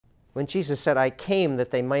When Jesus said, I came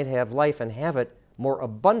that they might have life and have it more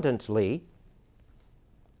abundantly,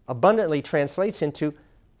 abundantly translates into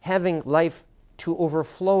having life to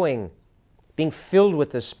overflowing, being filled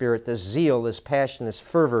with the Spirit, this zeal, this passion, this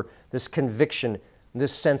fervor, this conviction,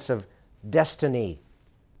 this sense of destiny.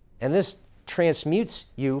 And this transmutes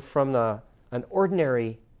you from an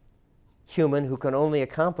ordinary human who can only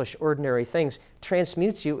accomplish ordinary things,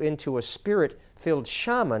 transmutes you into a Spirit-filled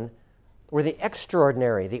shaman where the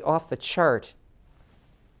extraordinary, the off-the-chart,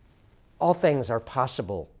 all things are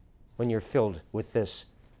possible when you're filled with this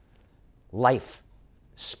life,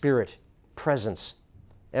 spirit, presence.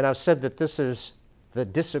 And I've said that this is the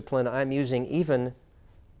discipline I'm using even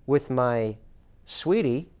with my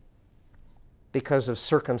sweetie because of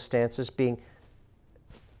circumstances being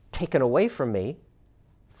taken away from me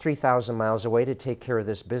 3,000 miles away to take care of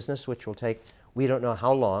this business, which will take we don't know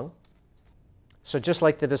how long. So just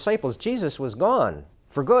like the disciples, Jesus was gone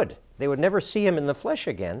for good. They would never see him in the flesh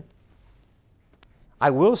again. I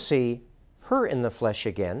will see her in the flesh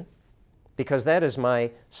again because that is my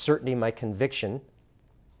certainty, my conviction,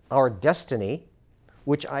 our destiny,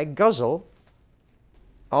 which I guzzle.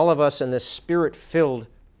 All of us in this Spirit-filled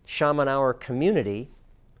Shaman Hour community,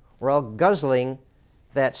 we're all guzzling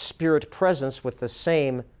that Spirit presence with the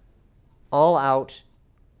same all-out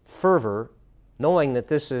fervor, knowing that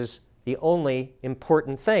this is the only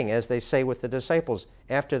important thing, as they say with the disciples.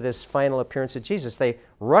 After this final appearance of Jesus, they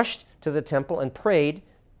rushed to the temple and prayed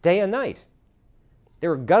day and night. They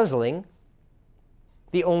were guzzling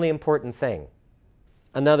the only important thing.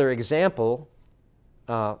 Another example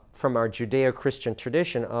from our Judeo-Christian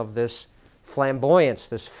tradition of this flamboyance,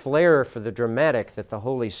 this flair for the dramatic that the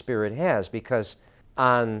Holy Spirit has, because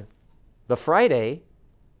on the Friday,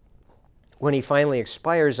 when he finally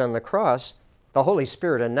expires on the cross, the Holy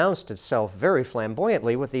Spirit announced itself very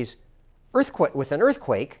flamboyantly with an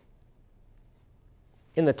earthquake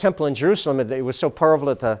in the temple in Jerusalem. It was so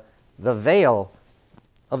powerful that the veil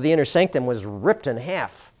of the inner sanctum was ripped in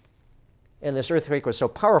half. And this earthquake was so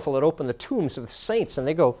powerful it opened the tombs of the saints and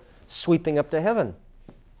they go sweeping up to heaven.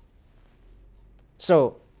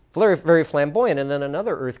 So very, very flamboyant. And then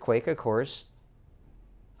another earthquake, of course,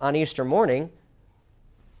 on Easter morning,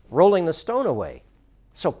 rolling the stone away.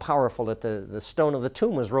 So powerful that the stone of the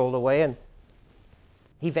tomb was rolled away and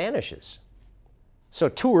he vanishes. So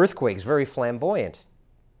two earthquakes, very flamboyant,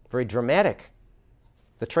 very dramatic.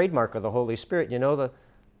 The trademark of the Holy Spirit. You know,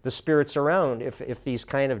 the Spirit's around if these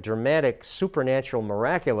kind of dramatic, supernatural,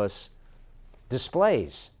 miraculous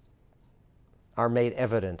displays are made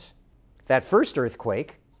evident. That first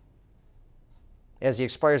earthquake, as he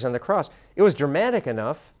expires on the cross, it was dramatic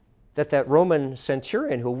enough that Roman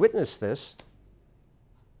centurion who witnessed this,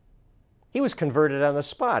 he was converted on the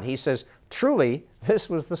spot. He says, truly, this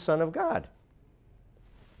was the Son of God.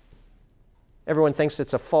 Everyone thinks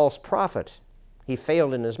it's a false prophet. He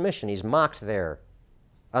failed in his mission. He's mocked there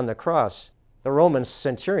on the cross. The Roman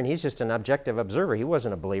centurion, he's just an objective observer. He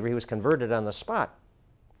wasn't a believer. He was converted on the spot.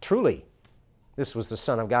 Truly, this was the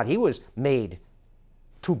Son of God. He was made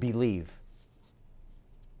to believe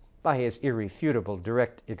by his irrefutable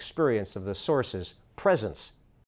direct experience of the source's presence